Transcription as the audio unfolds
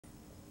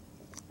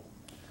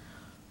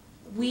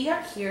We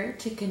are here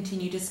to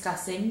continue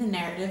discussing the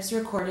narratives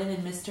recorded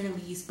in Mr.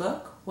 Li's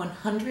book,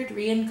 100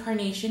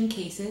 Reincarnation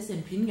Cases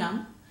in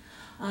Pingyang.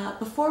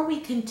 Before we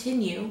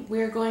continue,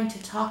 we're going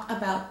to talk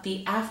about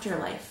the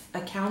afterlife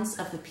accounts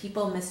of the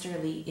people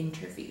Mr. Li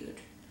interviewed.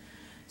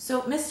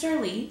 So,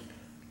 Mr. Li,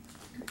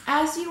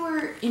 as you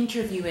were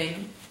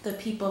interviewing the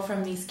people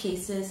from these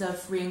cases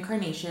of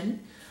reincarnation,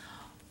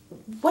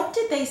 what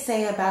did they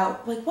say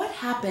about, what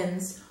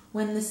happens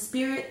when the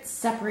spirit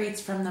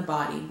separates from the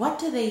body? What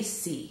do they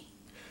see?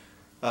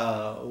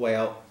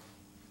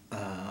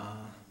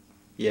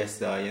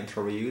 Yes, I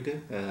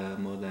interviewed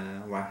more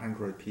than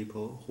 100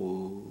 people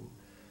who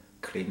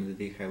claimed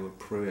they have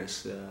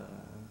previous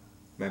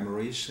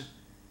memories.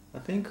 I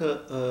think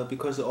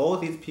because all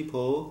these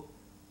people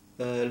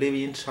live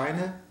in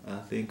China, I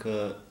think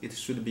it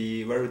should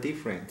be very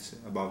different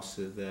about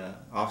the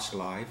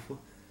afterlife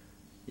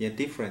in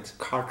different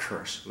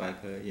cultures,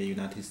 like in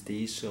United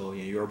States or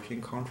in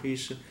European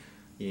countries,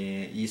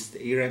 in East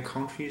Asian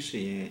countries,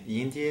 in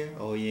India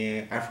or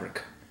in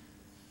Africa.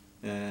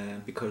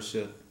 Because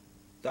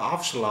the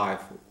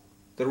afterlife,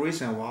 the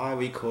reason why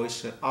we call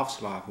it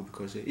afterlife,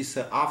 because it's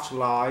an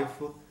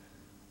afterlife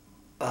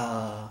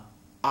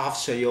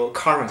after your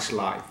current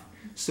life.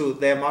 So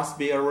there must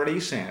be a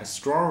relation, a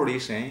strong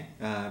relation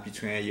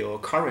between your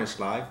current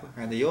life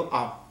and your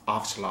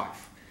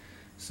afterlife.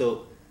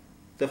 So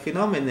the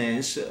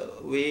phenomena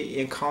we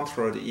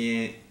encountered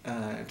in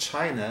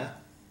China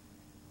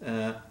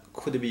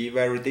could be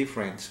very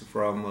different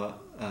from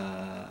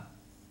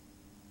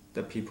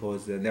the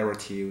people's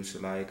narratives,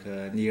 like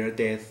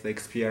near-death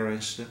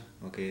experience.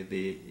 Okay,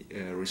 they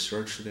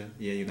researched in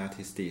the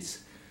United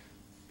States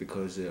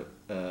because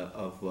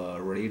of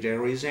religious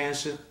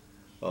reasons,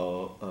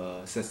 or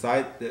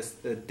society,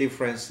 the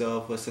difference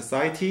of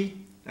society,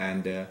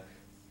 and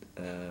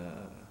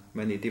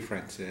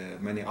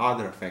many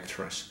other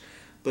factors.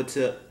 But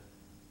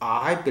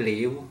I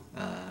believe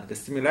the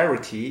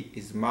similarity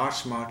is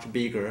much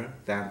bigger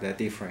than the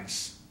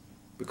difference,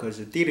 because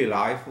daily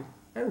life,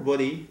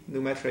 everybody, no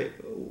matter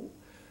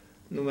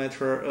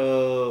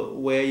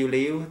where you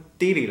live,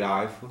 daily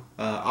life,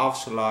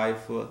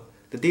 afterlife,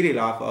 the daily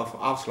life of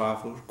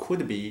afterlife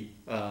could be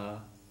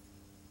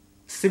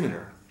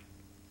similar.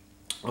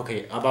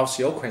 Okay, about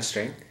your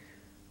question,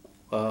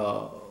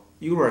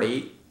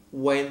 usually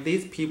when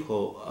these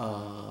people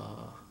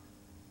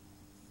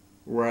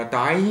were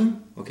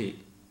dying, okay,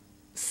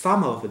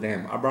 some of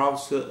them, about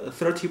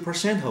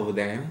 30% of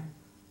them,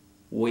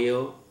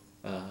 will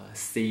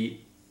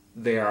see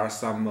there are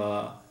some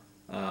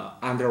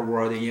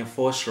underworld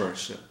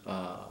enforcers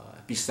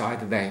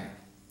beside them.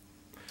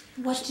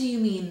 What do you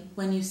mean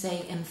when you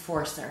say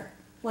enforcer?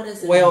 What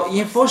is it? Well,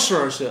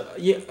 enforcers,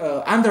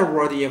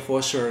 underworld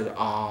enforcers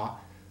are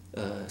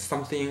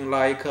something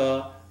like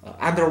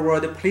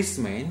underworld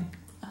policemen,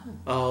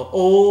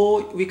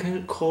 or we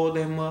can call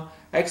them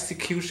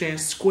execution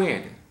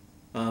squad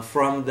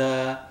from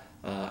the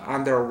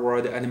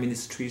underworld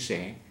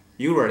administration.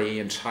 Usually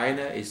in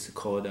China, it's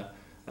called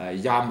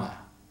Yama.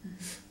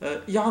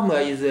 Yama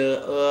is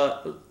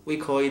we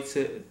call it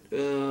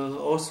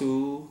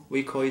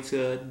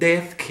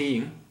Death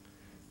King.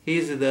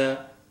 He's the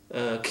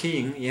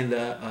king in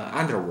the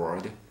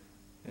underworld.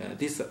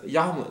 This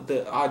Yama,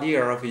 the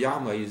idea of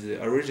Yama is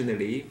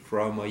originally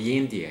from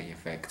India. In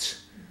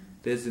fact,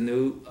 there's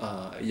no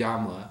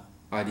Yama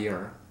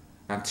idea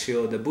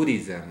until the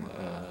Buddhism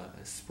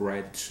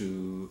spread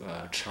to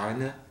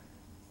China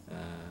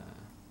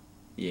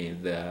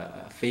in the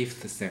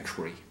 5th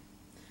century.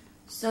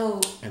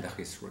 So, in the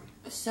history.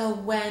 So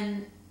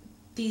when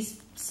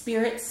these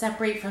spirits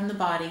separate from the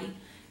body,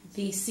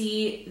 they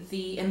see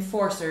the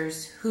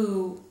enforcers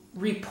who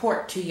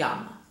report to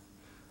Yama.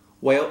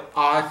 Well,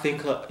 I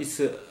think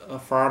it's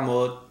far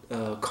more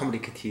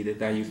complicated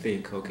than you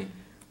think. Okay,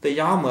 the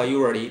Yama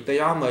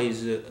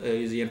is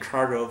in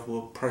charge of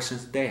a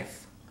person's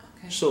death.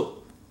 Okay.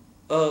 So,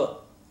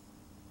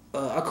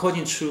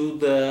 according to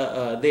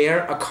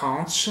their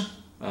accounts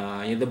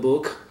in the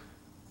book,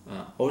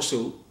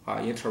 also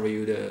I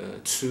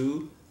interviewed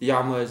 2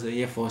 Yama's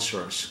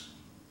enforcers.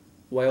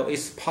 Well,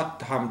 it's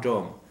part-time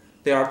job.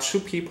 There are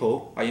 2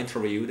 people I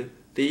interviewed.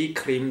 They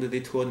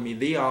told me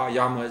they are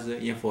Yama's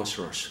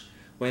enforcers.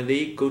 When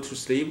they go to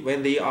sleep,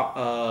 when they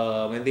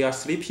are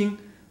sleeping,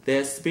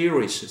 their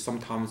spirits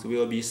sometimes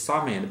will be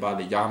summoned by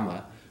the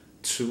Yama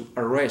to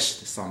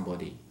arrest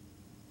somebody.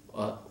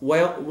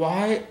 What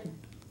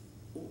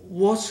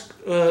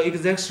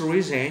exact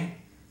reason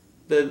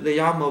the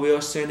Yama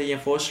will send the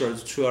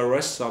enforcers to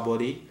arrest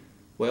somebody?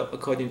 Well,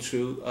 according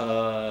to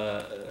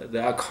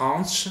the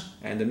accounts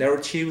and the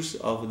narratives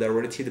of the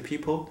related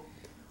people,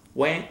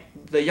 when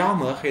the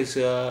Yama has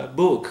a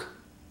book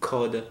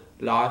called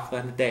Life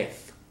and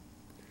Death.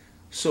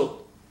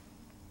 So,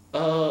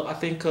 I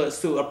think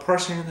so. A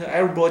person,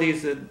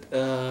 everybody's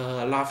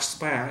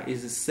lifespan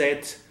is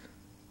set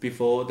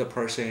before the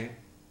person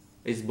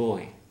is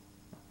born.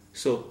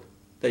 So,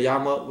 the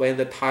Yama, when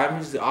the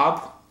time is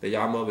up, the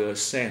Yama will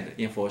send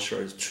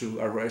enforcers to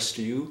arrest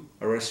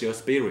your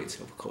spirit,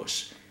 of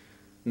course.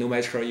 No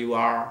matter you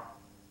are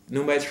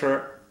no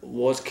matter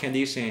what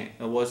condition,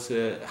 what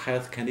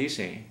health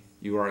condition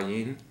you are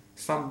in,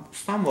 some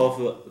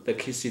of the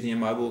cases in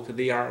my book,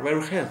 they are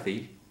very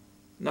healthy,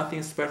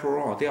 nothing special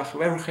wrong. They are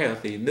very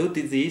healthy, no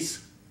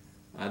disease.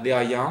 They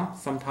are young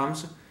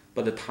sometimes,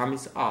 but the time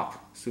is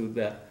up. So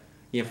the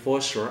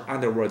enforcer,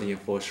 underworld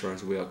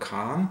enforcers will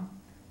come.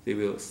 They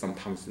will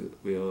sometimes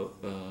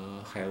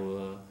have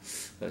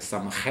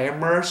some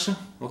hammers,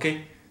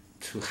 okay,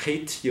 to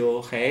hit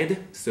your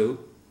head. So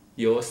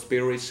your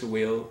spirit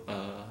will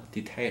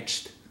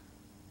detached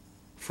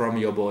from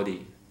your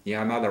body. In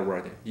another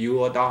word, you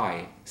will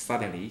die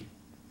suddenly.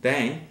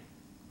 Then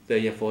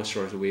the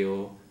enforcers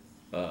will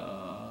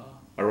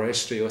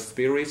arrest your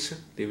spirit.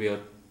 They will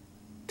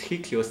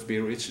take your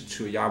spirit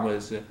to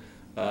Yama's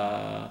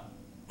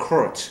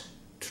court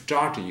to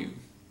judge you.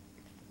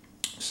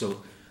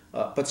 So,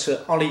 but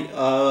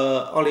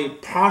only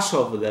part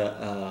of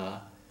the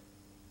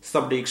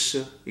subjects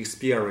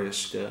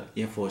experienced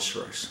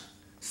enforcers.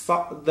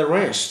 So the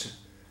rest,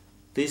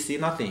 they see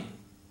nothing.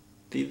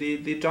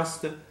 They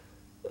just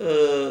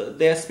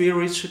their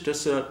spirit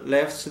just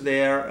left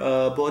their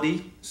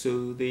body,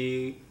 so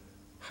they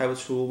have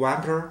to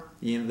wander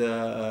in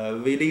the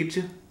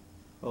village,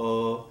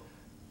 or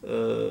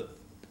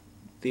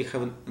they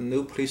have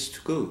no place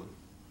to go.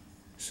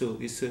 So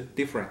it's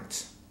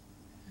different.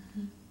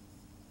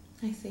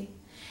 I see.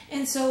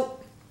 And so,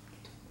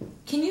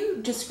 can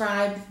you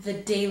describe the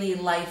daily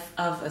life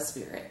of a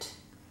spirit?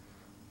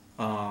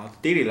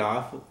 Daily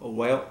life,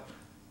 well,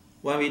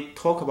 when we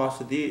talk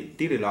about the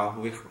daily life,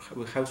 we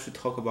have to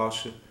talk about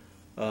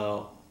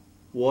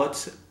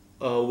what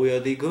where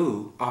they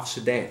go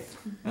after death.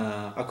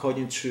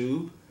 According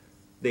to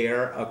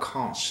their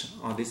accounts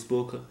on this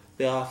book,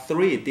 there are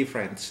 3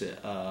 different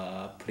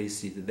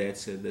places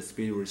that the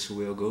spirits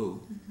will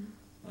go.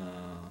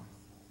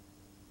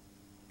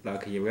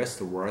 Like in the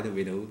Western world,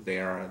 we know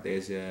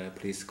there's a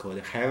place called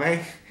heaven,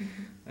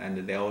 and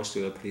there's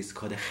also a place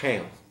called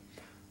hell.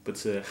 But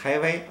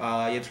heaven,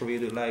 I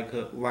interviewed like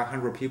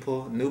 100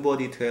 people.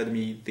 Nobody told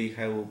me they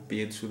have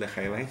been to the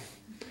heaven.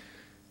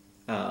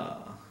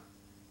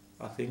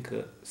 I think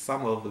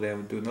some of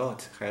them do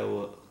not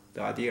have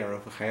the idea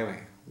of heaven.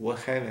 What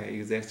heaven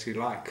is actually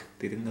like,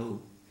 they don't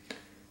know.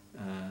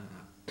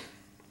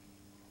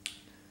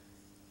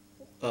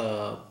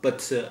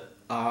 But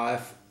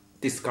I've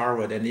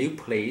discovered a new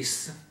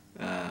place.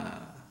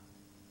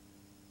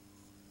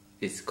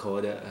 It's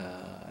called.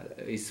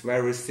 It's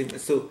very simple.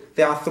 So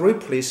there are 3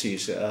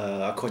 places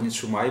according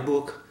to my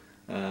book.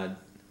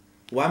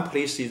 One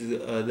place is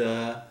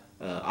the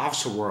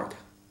afterworld.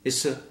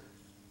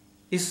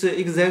 It's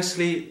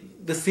exactly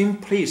the same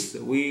place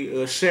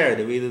we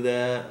shared with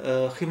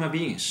the human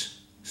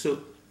beings. So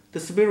the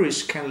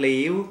spirits can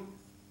live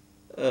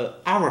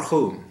our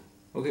home,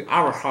 okay,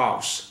 our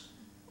house,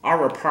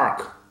 our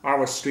park,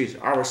 our street,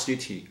 our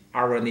city,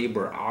 our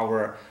neighbor,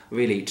 our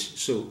village.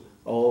 So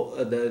all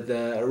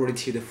the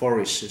related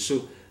forest.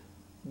 So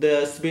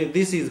the spirit,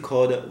 this is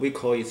called, I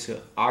call it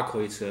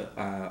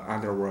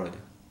underworld.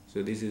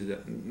 So this is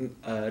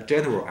a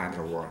general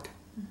underworld,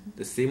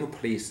 the same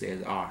place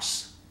as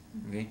us.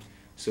 Okay,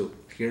 so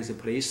here's the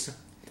place.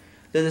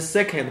 Then the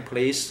second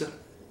place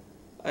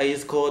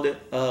is called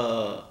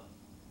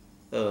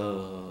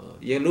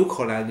in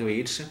local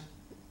language,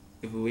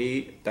 if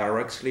we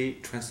directly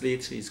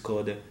translate, it's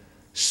called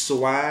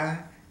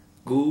Swan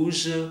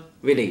Goose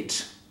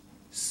Village.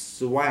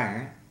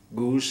 Swan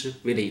Goose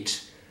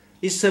Village.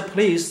 It's a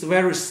place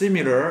very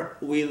similar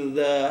with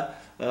the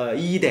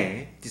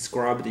Eden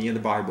described in the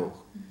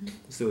Bible.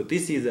 So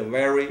this is a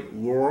very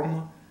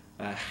warm,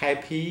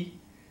 happy,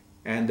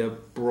 and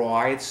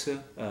bright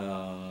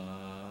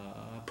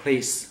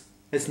place.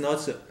 It's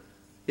not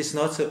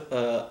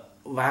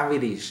one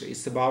village.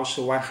 It's about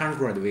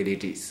 100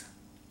 villages.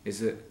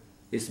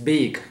 It's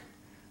big,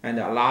 and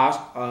there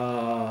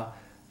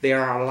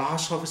are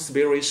lots of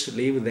spirits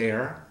live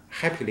there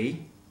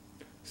happily.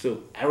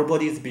 So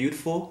everybody is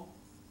beautiful.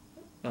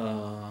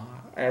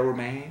 Every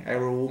man,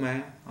 every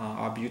woman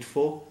are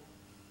beautiful.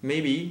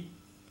 Maybe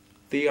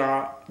they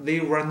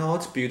were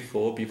not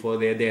beautiful before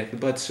their death,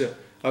 but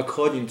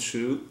according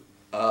to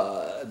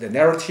the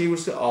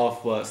narratives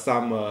of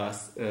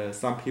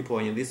some people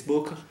in this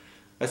book,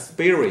 a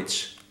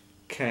spirit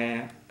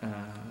can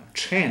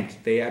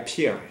change their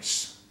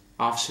appearance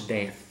after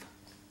death.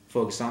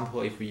 For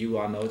example, if you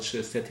are not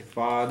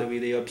satisfied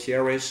with your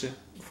appearance,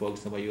 for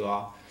example, you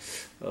are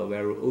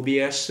very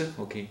obese,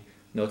 okay,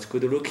 not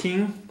good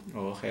looking,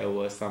 or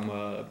have some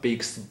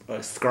big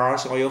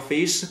scars on your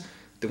face,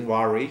 don't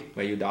worry,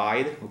 when you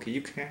died, okay,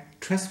 you can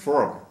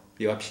transform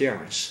your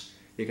appearance.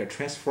 You can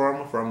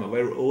transform from a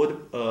very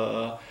old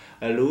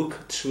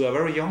look to a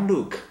very young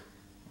look.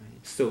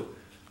 So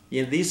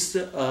in this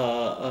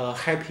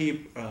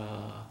happy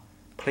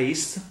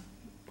place,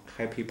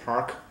 happy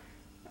park,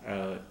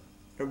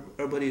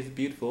 everybody is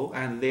beautiful,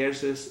 and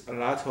there's a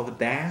lot of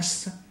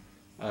dance,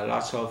 a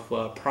lot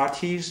of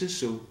parties.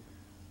 So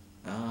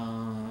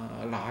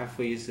life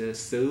is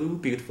so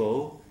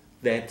beautiful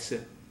that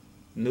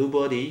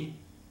nobody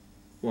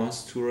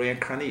wants to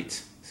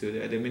reincarnate. So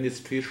the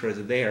administrator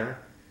is there.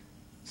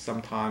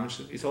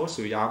 Sometimes it's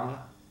also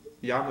Yama.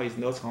 Yama is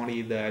not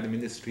only the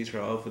administrator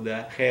of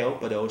the hell,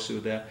 but also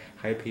the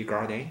happy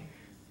garden.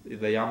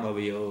 The Yama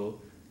will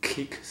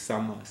kick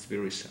some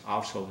spirits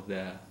out of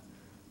the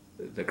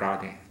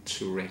garden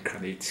to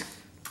reincarnate.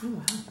 Oh,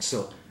 wow.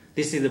 So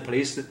this is the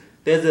place.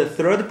 There's a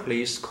third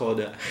place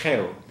called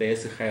hell.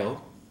 There's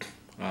hell.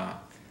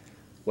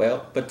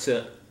 But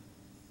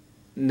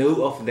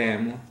no of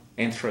them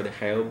entered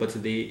hell, but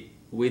they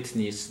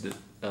witnessed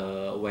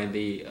when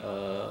the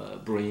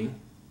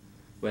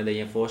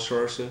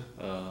enforcers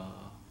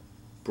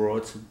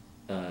brought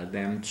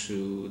them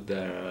to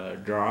the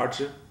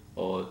judge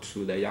or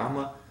to the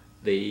Yama,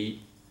 they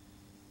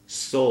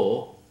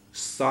saw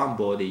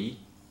somebody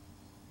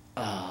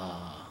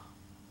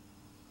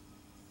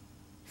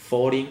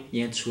falling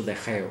into the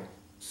hell.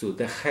 So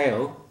the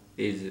hell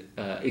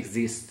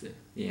exists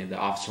in the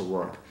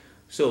afterworld.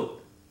 So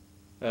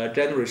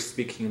generally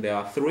speaking, there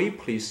are three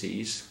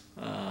places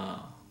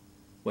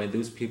when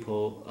those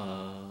people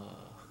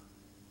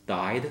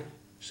died.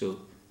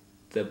 So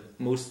the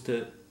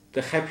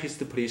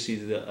happiest place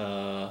is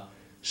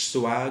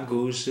Swan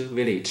Goose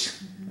Village,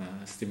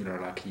 similar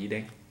like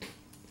Eden.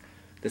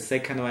 The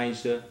second one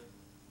is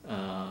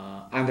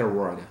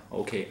underworld.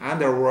 Okay,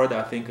 underworld.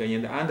 I think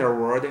in the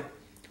underworld,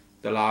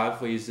 the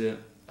life is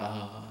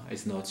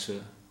not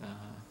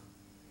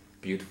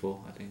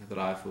beautiful. I think the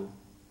life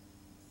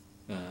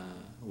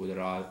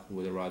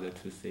would rather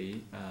to say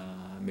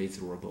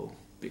miserable,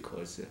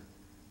 because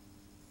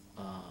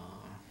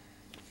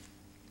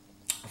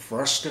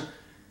first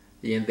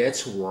in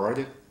that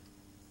world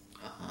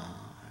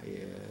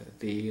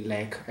they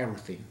lack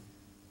everything.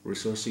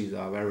 Resources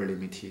are very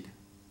limited.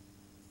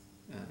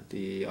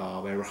 They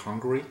are very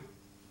hungry.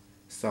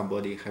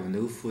 Somebody have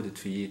no food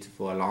to eat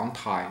for a long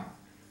time.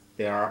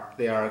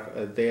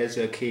 There's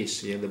a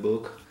case in the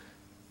book.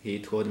 He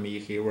told me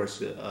he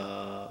was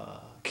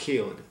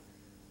killed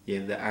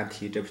in the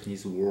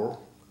anti-Japanese war.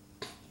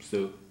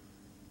 So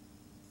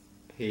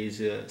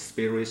his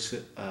spirits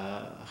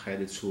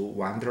had to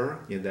wander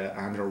in the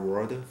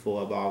underworld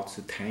for about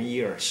 10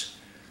 years.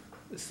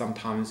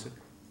 Sometimes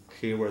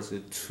he was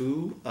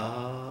too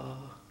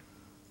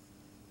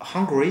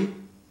hungry.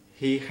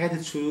 He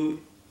had to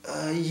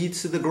eat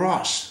the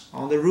grass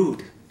on the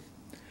road,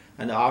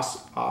 and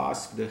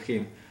asked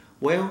him,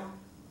 well,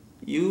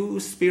 you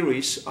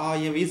spirits are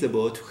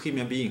invisible to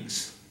human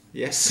beings.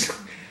 Yes.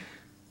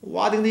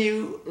 Why don't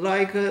you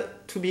like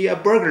to be a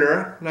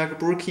burglar, like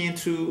break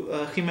into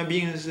a human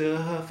being's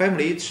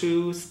family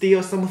to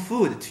steal some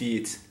food to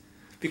eat?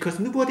 Because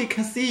nobody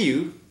can see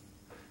you.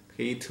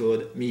 He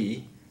told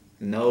me,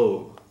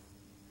 no,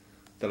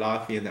 the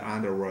life in the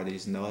underworld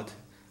is not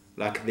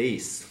like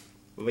this.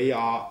 We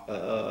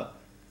are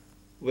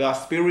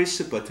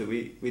spirits, but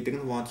we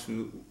don't want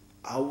to.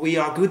 We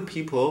are good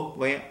people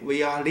when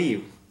we are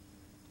live.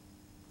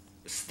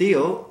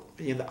 Still,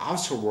 in the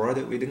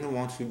afterworld, we don't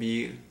want to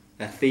be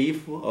a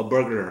thief or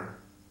burglar,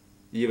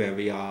 even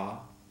we are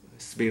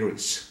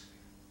spirits.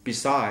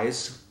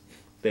 Besides,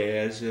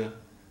 there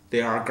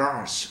are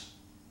guards.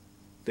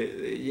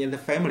 In the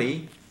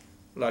family,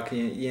 like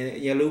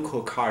in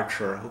local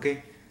culture,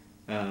 okay,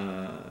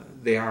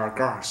 there are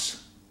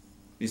guards.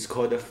 It's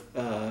called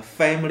a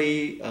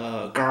family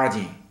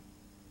guardian.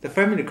 The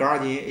family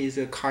guardian is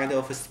a kind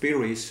of a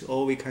spirit,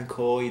 or we can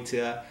call it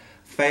a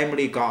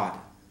family god.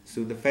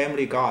 So the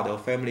family god or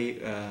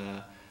family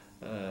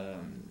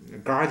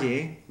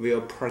guardian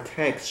will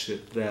protect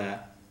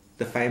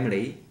the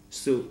family,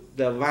 so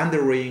the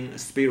wandering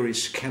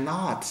spirits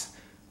cannot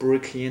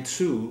break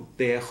into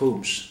their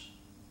homes.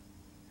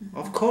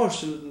 Of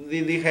course,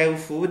 they have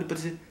food,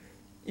 but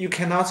you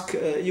cannot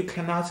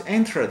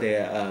enter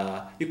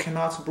their you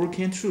cannot break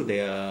into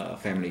their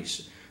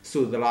families.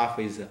 So the life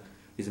is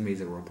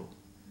miserable.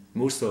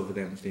 Most of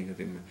them think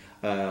them,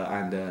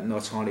 and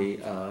not only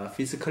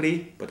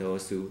physically but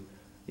also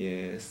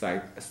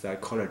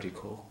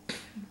psychological,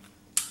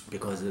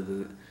 because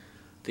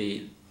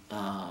they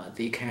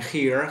can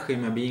hear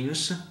human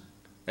beings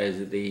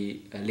as they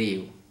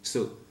live.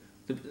 So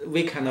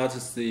we cannot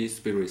see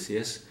spirits,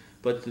 yes,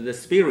 but the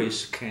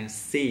spirits can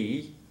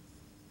see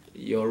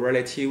your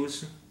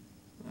relatives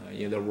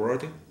in the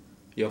world,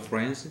 your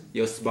friends,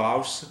 your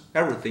spouse,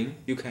 everything.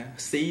 You can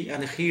see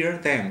and hear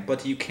them,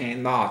 but you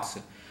cannot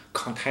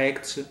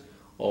contact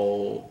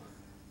or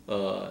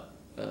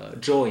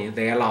join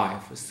their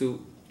life. So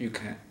you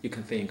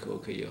can think,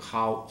 okay,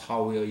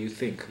 how will you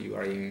think? You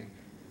are in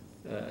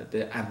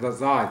the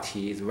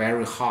anxiety is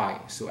very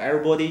high. So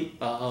everybody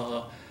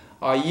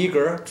are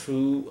eager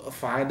to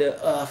find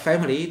a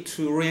family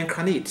to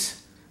reincarnate,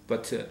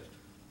 but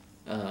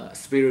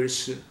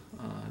spirits,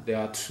 there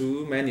are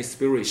too many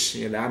spirits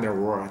in the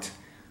underworld.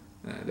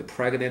 The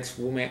pregnant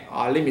women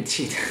are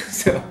limited.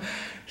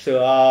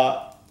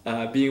 so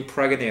being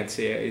pregnant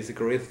is a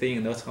great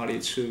thing, not only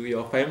to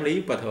your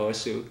family, but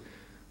also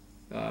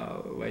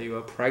when you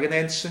are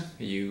pregnant,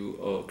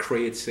 you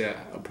create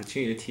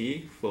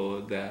opportunity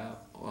for the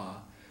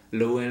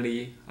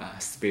lonely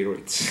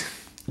spirits.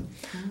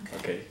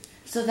 Okay.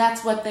 So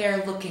that's what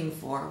they're looking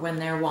for when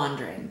they're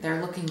wandering.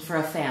 They're looking for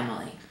a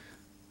family.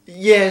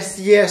 Yes.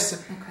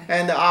 Okay.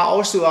 And I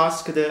also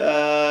asked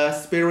the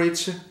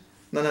spirit.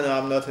 No,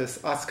 I'm not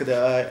asked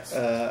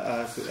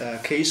the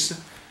case.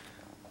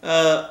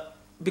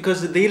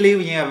 Because they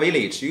live in a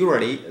village.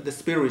 Usually, the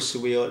spirits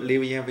will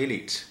live in a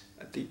village.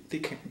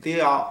 They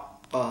are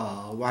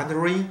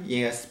wandering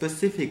in a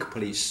specific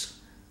place.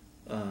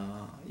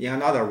 In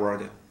another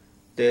world,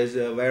 there's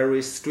a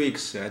very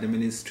strict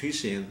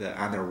administration in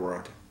the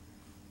underworld.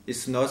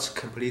 It's not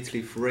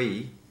completely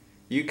free.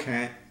 You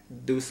can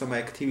do some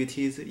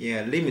activities in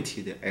a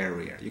limited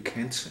area. You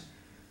can't,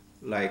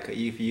 like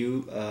if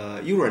you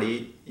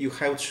usually you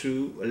have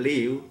to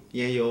live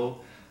in your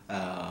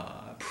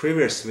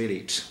previous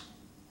village.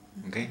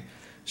 Okay,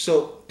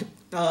 so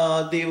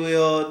there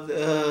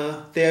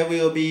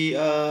will be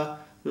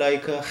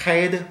like a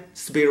head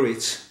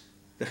spirit.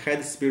 The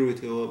head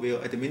spirit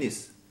will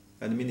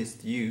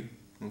administer you.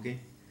 Okay,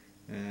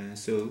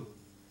 so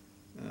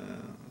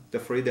the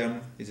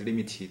freedom is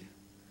limited.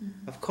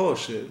 Mm-hmm. Of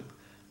course,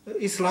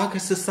 it's like a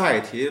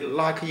society,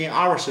 like in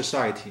our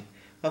society.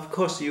 Of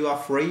course, you are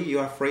free. You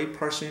are a free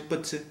person,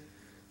 but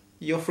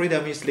your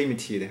freedom is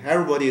limited.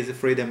 Everybody's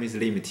freedom is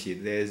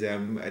limited. There's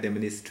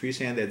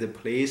administration, there's a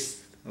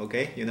place,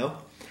 okay, you know.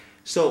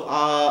 So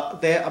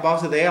about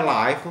their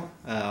life,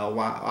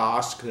 I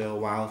asked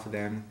one of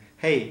them,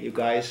 hey, you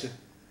guys,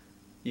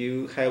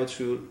 you have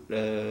to,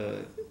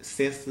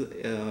 since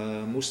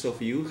most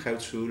of you have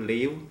to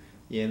live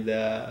in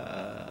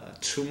the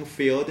tomb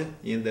field,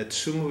 in the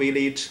tomb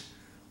village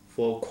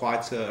for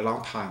quite a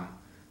long time.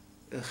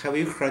 Have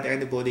you heard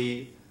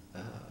anybody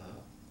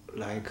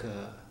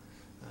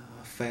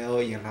fell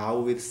in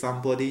love with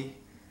somebody?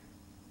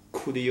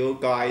 Could you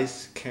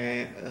guys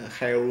can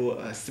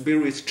have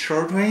spirit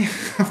children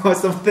or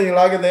something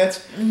like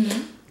that?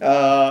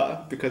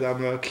 Mm-hmm. Because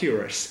I'm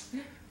curious.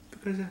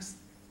 Because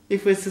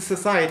if it's a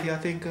society, I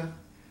think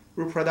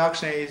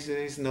reproduction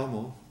is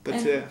normal. But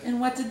and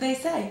what did they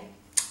say?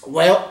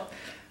 Well,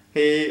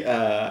 he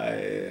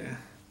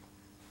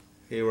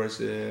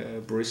was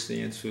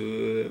bursting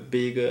into a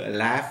big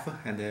laugh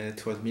and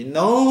told me,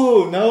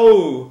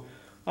 no,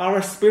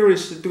 our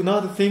spirits do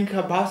not think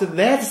about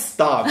that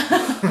stuff.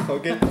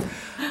 Okay,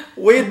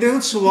 we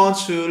don't want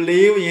to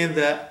live in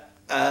the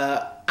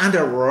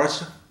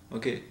underworld.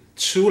 Okay,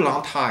 too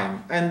long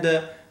time. And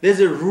there's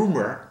a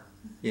rumor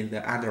in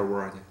the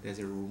underworld. There's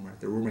a rumor.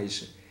 The rumor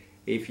is,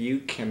 if you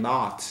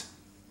cannot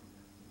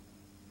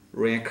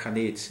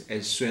reincarnate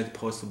as soon as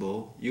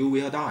possible, you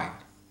will die.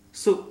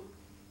 So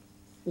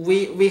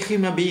we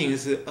human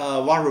beings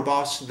worry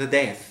about the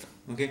death,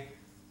 okay?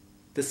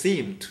 The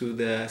same to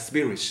the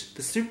spirits.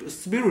 The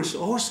spirits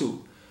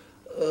also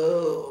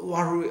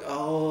worry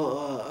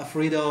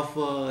afraid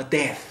of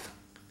death.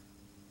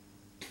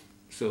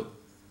 So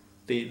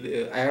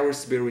our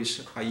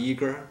spirits are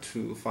eager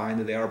to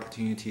find the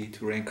opportunity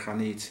to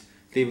reincarnate.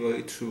 They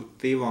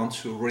want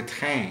to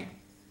return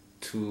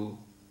to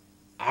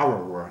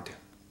our world.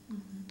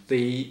 Mm-hmm.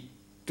 They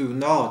do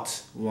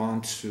not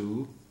want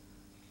to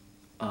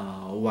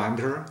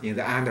wander in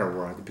the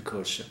underworld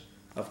because,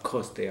 of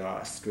course, there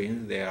are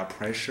strain, there are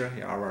pressure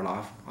in our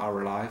life.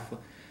 Our life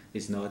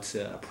is not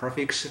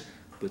perfect,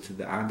 but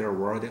the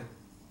underworld,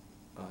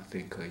 I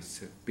think,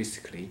 it's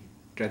basically,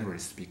 generally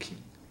speaking,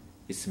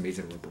 it's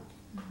miserable.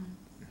 Mm-hmm.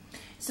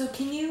 So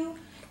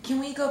can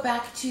we go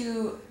back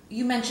to,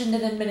 you mentioned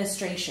an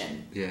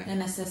administration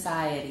in a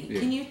society. Yeah.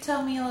 Can you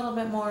tell me a little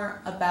bit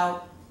more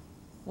about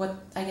what,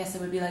 I guess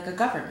it would be like a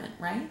government,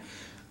 right?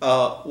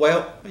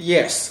 Well,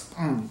 yes.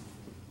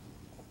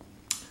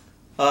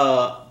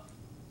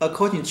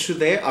 According to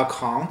their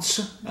accounts,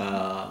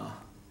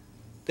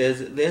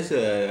 there's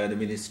an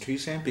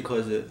administration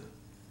because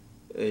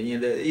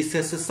it's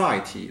a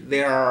society.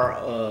 There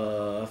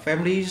are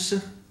families.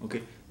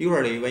 Okay,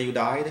 usually when you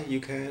died, you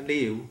can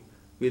live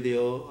with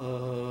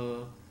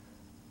your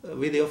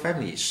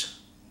families.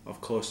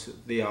 Of course,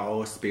 they are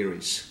all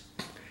spirits,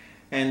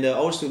 and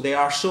also there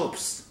are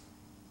shops.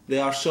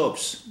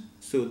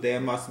 So there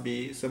must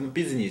be some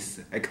business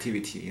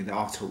activity in the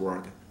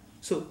afterworld.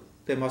 So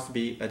there must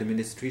be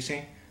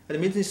administration.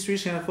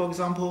 Administration, for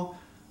example,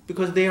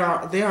 because there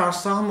are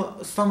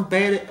some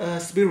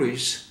bad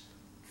spirits.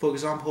 For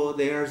example,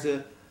 there's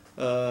in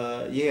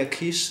a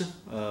case,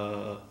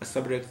 a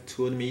subject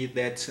told me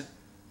that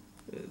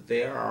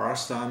there are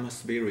some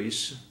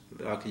spirits,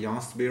 like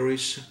young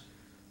spirits,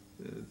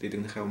 they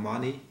didn't have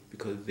money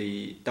because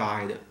they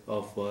died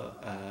of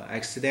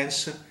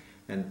accidents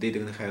and they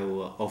didn't have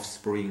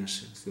offspring.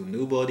 So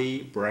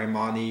nobody bring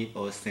money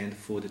or send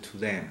food to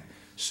them.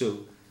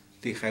 So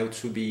they have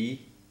to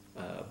be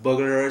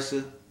burglars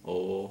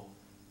or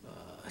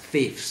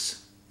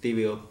thieves. They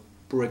will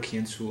break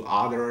into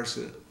others,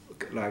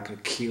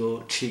 like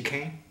kill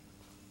chicken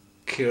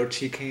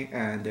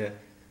and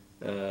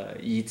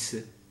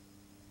eat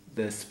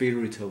the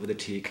spirit of the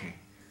chicken.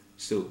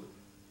 So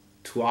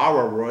to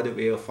our world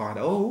we will find,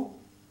 oh,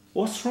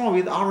 what's wrong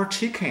with our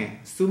chicken?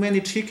 So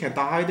many chicken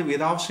died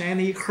without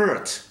any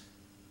hurt.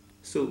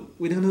 So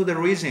we don't know the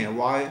reason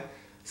why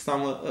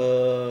some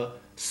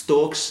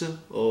stocks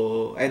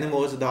or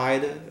animals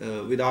died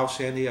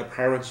without any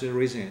apparent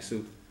reason.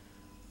 So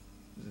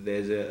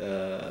there's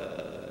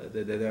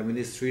the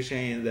administration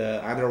in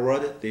the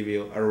underworld, they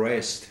will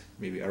arrest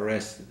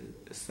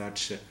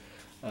such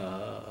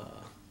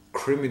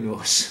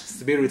criminals,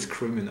 spirit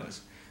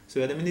criminals.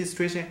 So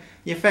administration,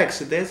 in fact,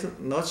 there's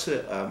not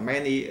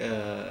many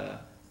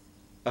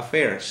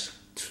affairs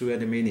to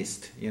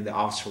administer in the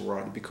outer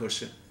world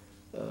because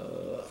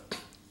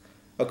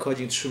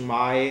according to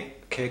my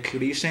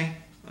calculation,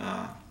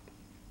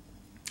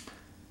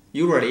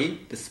 usually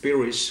the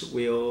spirits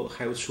will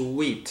have to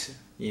wait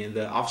in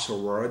the outer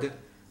world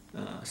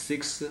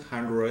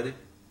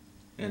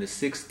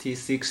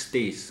 666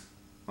 days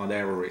on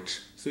average.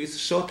 So it's a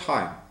short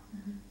time.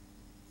 Mm-hmm.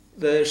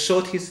 The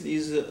shortest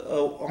is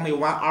only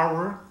 1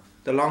 hour.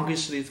 The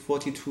longest is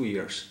 42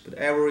 years. But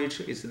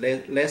average is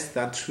less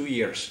than 2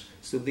 years.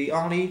 So they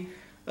only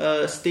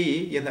stay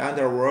in the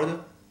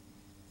underworld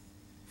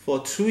for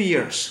 2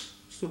 years.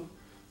 So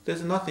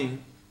there's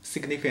nothing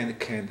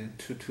significant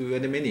to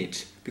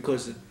admit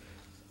because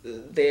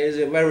there's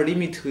a very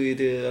limited,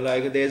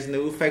 there's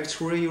no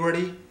factory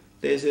already.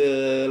 There's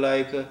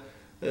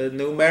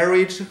no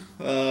marriage,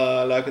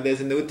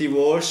 there's no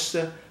divorce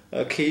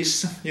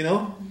case,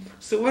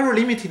 So very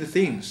limited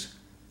things.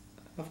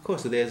 Of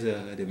course, there's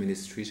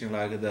administration,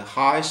 the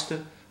highest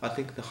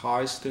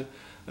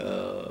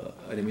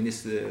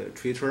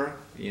administrator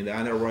in the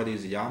underworld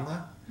is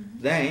Yama.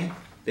 Mm-hmm. Then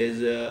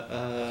there's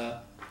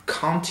a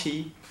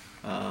county,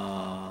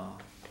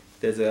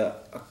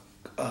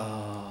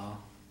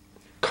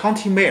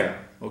 county mayor.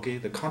 Okay,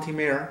 the county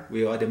mayor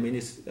will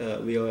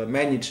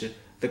manage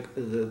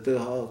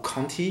the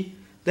county.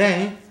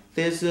 Then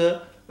there's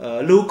a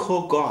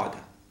local god,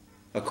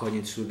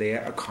 according to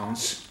their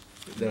accounts.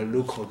 The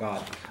local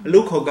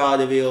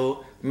god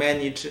will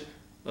manage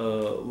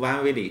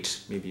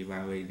maybe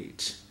one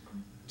village.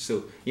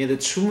 So in the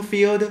tomb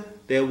field,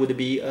 there would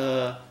be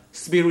a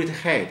spirit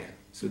head.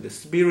 So the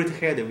spirit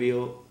head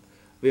will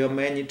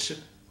manage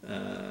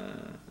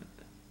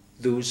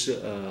those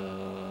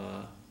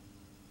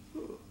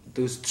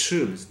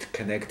tombs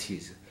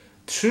connected.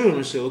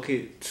 Tombs,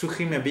 okay, to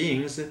human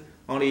beings,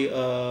 only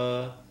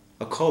a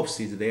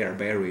corpse is there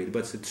buried,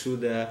 but to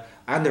the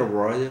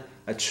underworld,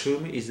 a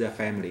tomb is a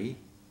family.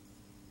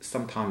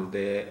 Sometimes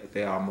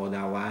there are more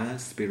than one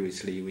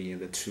spirit living in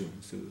the tomb.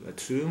 So a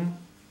tomb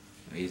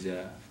is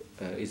a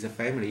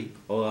family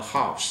or a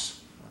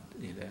house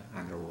in the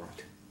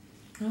underworld.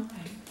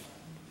 Okay,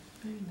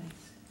 very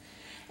nice.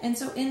 And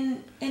so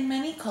in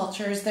many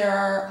cultures, there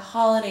are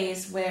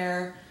holidays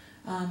where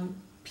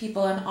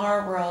people in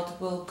our world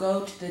will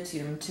go to the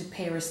tomb to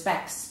pay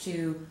respects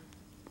to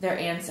their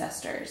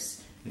ancestors.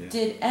 Yeah.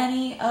 Did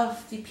any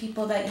of the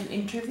people that you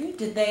interviewed,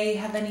 did they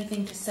have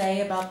anything to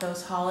say about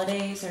those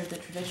holidays or the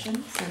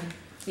traditions and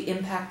the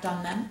impact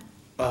on them?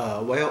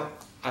 Well,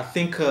 I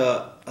think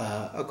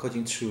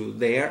according to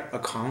their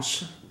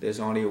accounts, there's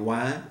only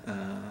one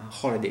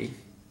holiday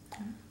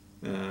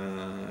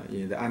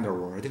in the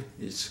underworld.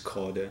 It's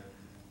called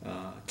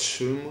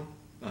Tomb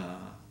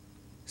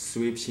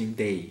Sweeping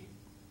Day.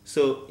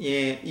 So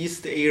in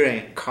East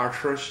Asian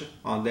cultures,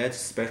 on that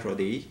special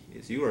day,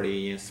 it's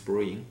usually in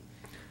spring.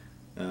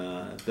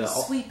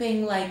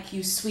 Sweeping, like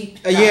you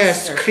sweep dust?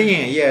 Yes,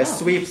 clean. Yes,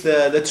 sweep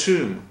the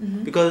tomb.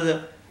 Mm-hmm.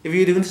 Because if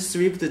you don't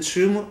sweep the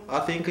tomb,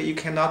 I think you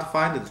cannot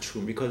find the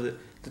tomb because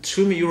the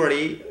tomb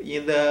usually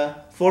in the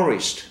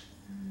forest.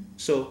 Mm-hmm.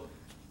 So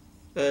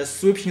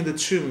sweeping the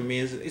tomb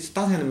means it's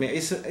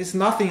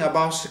nothing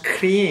about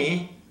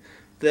clean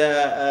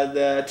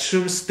the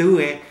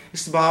tombstone.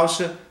 It's about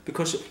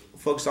because,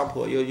 for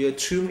example, your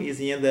tomb is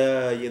in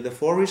the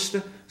forest,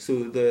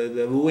 so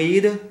the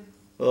weed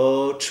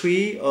or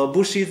tree or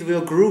bushes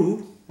will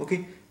grow.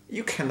 Okay,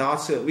 you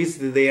cannot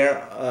visit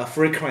there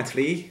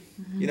frequently.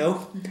 Mm-hmm.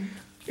 Mm-hmm.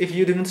 If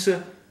you don't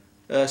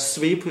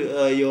sweep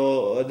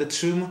the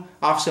tomb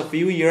after a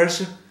few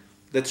years,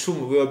 the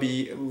tomb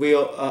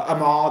will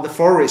among the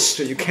forest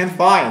you can't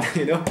find.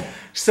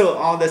 So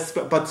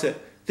but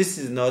this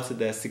is not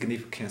the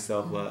significance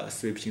of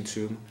sweeping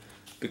tomb,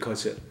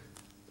 because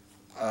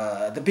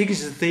the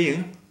biggest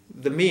thing,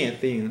 the main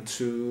thing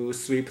to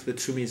sweep the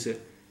tomb is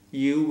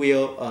you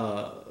will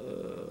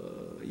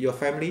your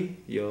family,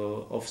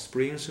 your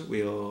offsprings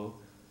will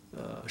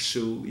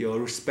show your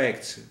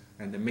respect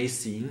and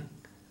amazing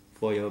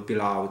for your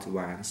beloved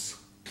ones.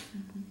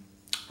 Mm-hmm.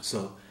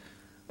 So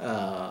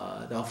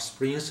the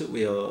offsprings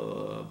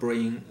will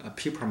bring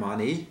paper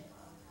money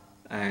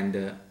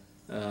and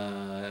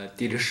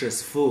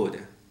delicious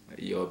food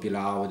your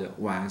beloved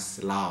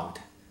ones loved.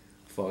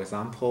 For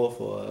example,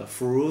 for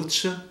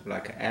fruits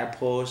like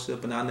apples,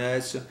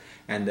 bananas,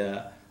 and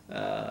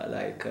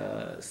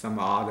some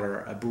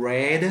other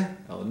bread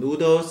or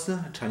noodles,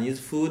 Chinese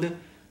food,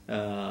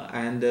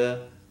 and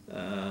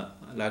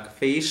like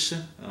fish,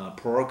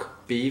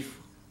 pork, beef,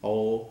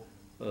 or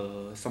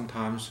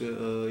sometimes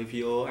if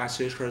your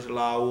ancestors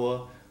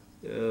love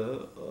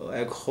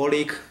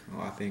alcoholic,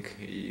 I think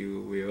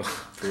you will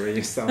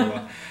bring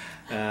some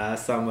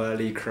some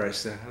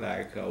liquors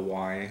like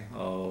wine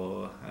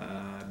or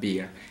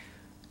beer.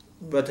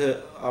 But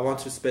I want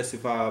to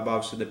specify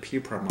about the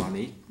paper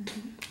money.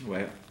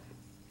 Well,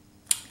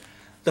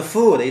 the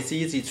food is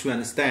easy to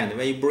understand.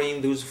 When you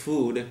bring those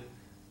food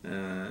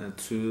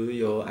to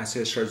your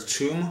ancestors'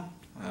 tomb,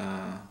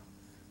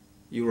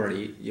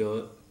 usually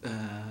your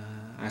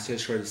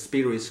ancestral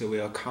spirits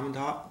will come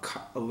out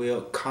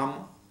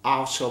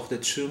of the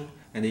tomb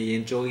and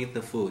enjoy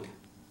the food.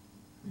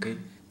 Okay,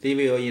 they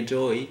will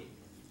enjoy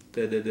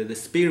the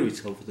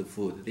spirit of the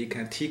food. They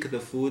can take the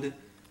food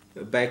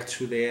back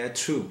to their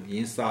tomb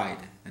inside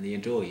and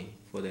enjoy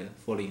for the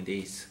following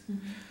days.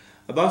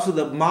 About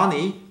the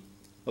money,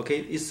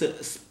 okay,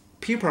 it's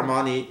paper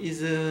money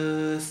is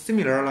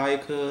similar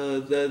like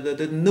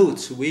the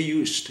notes we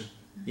used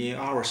in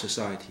our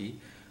society.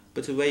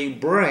 But when you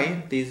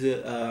bring this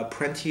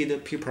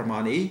printed paper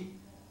money,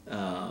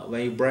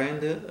 when you bring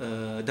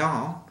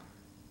down,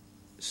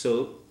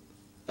 so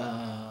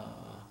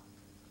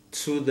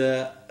to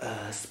the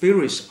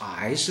spirit's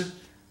eyes,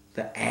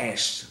 the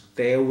ash,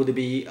 there would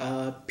be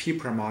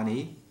paper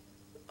money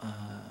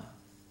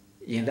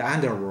in the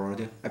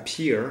underworld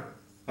appear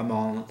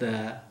among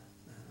the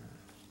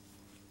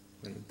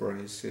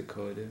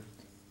called.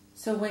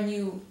 So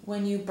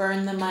when you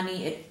burn the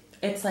money,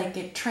 it's like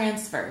it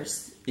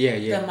transfers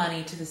the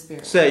money to the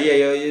spirit. So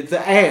the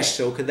ash,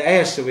 okay, the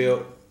ash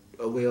will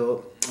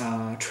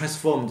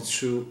transform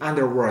to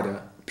underworld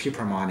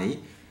paper money,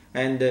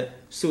 and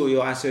so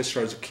your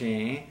ancestors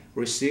can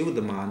receive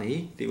the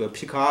money. They will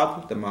pick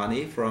up the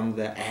money from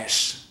the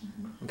ash,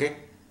 okay,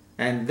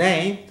 and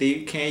then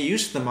they can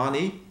use the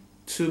money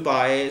to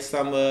buy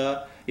some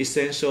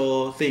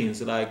essential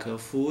things like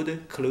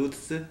food,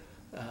 clothes,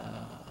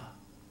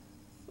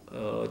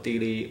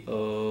 daily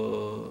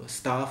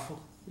stuff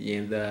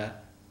in the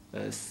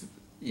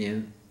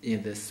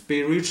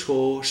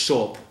spiritual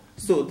shop.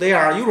 So there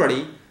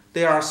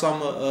are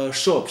some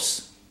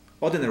shops,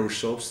 ordinary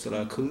shops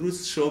like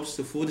clothes shops,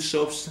 food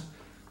shops,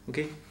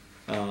 okay,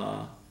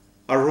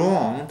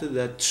 around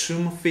the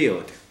tomb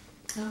field.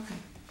 Okay.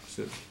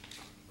 So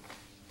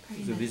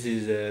this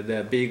is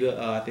the big.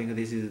 I think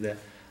this is the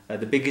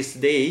biggest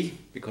day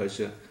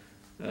because.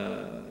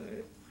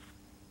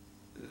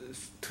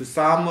 To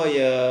some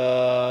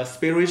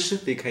spirits,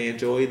 they can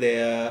enjoy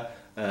their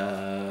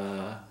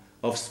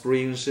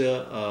offspring's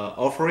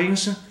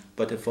offerings,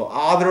 but for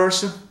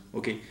others,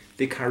 okay,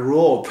 they can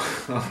rob,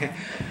 okay,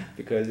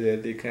 because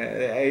they can.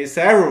 It's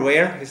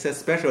everywhere. It's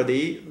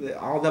especially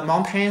on the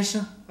mountains,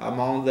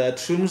 among the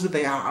tombs.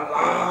 There are a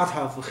lot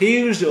of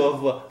huge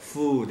of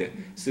food,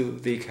 so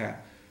they can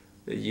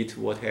eat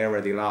whatever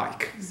they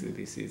like. So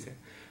this is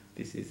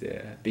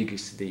the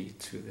biggest day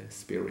to the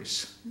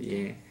spirits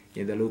in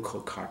the local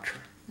culture.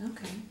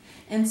 Okay.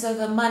 And so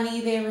the money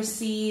they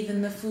receive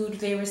and the food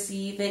they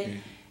receive,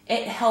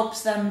 it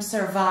helps them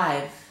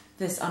survive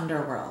this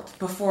underworld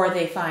before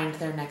they find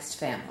their next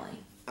family.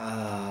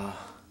 I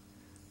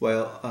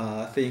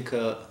think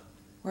or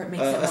it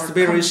makes it more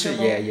spirits,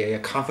 comfortable.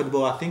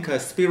 comfortable. I think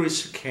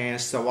spirits can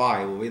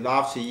survive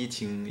without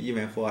eating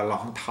even for a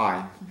long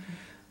time.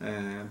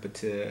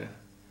 But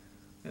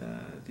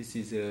this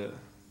is a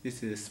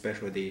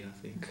special day, I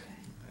think. Okay.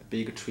 A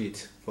big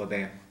treat for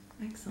them.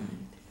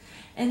 Excellent.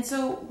 And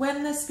so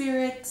when the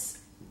spirits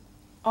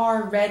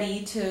are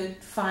ready to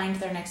find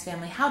their next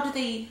family, how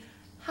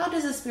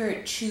does a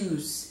spirit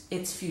choose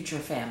its future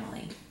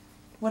family?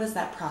 What is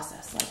that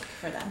process like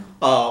for them?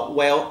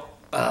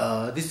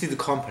 This is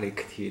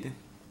complicated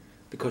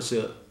because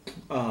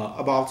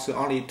about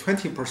only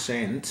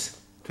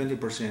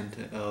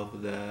 20%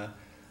 of the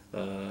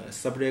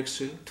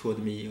subjects told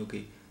me,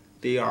 okay,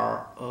 they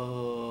are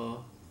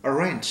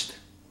arranged.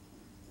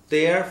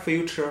 Their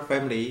future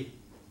family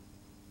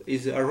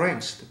is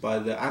arranged by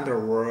the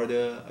underworld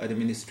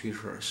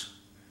administrators.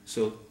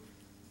 So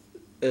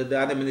the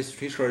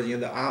administrators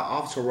in the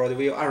afterworld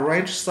will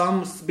arrange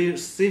some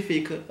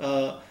specific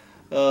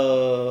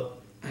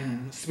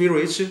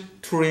spirits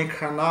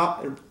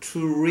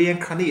to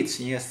reincarnate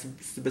in a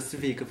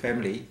specific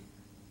family.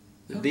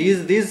 Okay.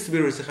 These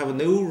spirits have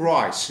no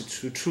right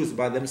to choose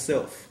by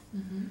themselves,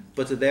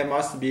 but there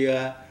must be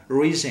a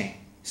reason.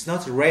 It's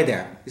not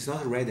random.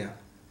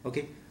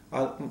 Okay,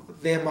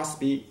 there must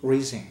be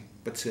reason.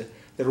 But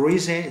the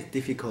reason is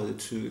difficult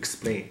to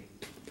explain.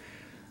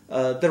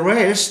 The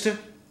rest,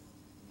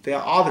 there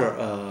are other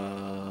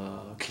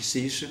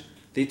cases.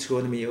 They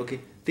told me,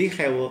 okay, they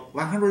have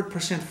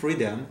 100%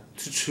 freedom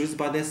to choose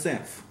by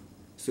themselves.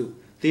 So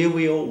they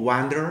will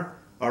wander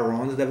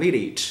around the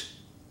village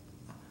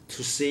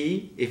to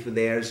see if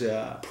there's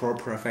a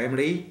proper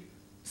family.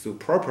 So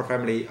proper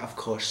family, of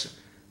course,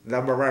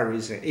 number one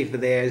reason, if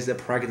there is a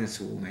pregnant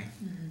woman,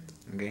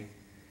 okay,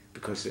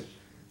 because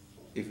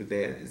if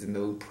there is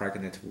no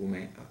pregnant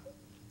woman,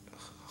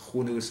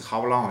 who knows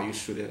how long you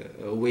should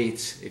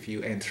wait if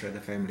you enter the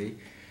family.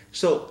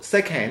 So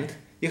second,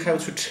 you have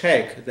to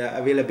check the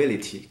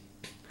availability.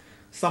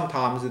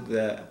 Sometimes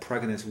the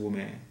pregnant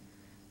woman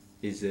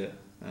is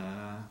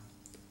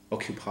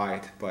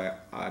occupied by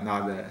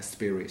another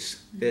spirit.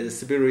 There's a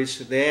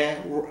spirit,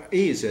 there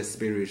is a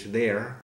spirit there,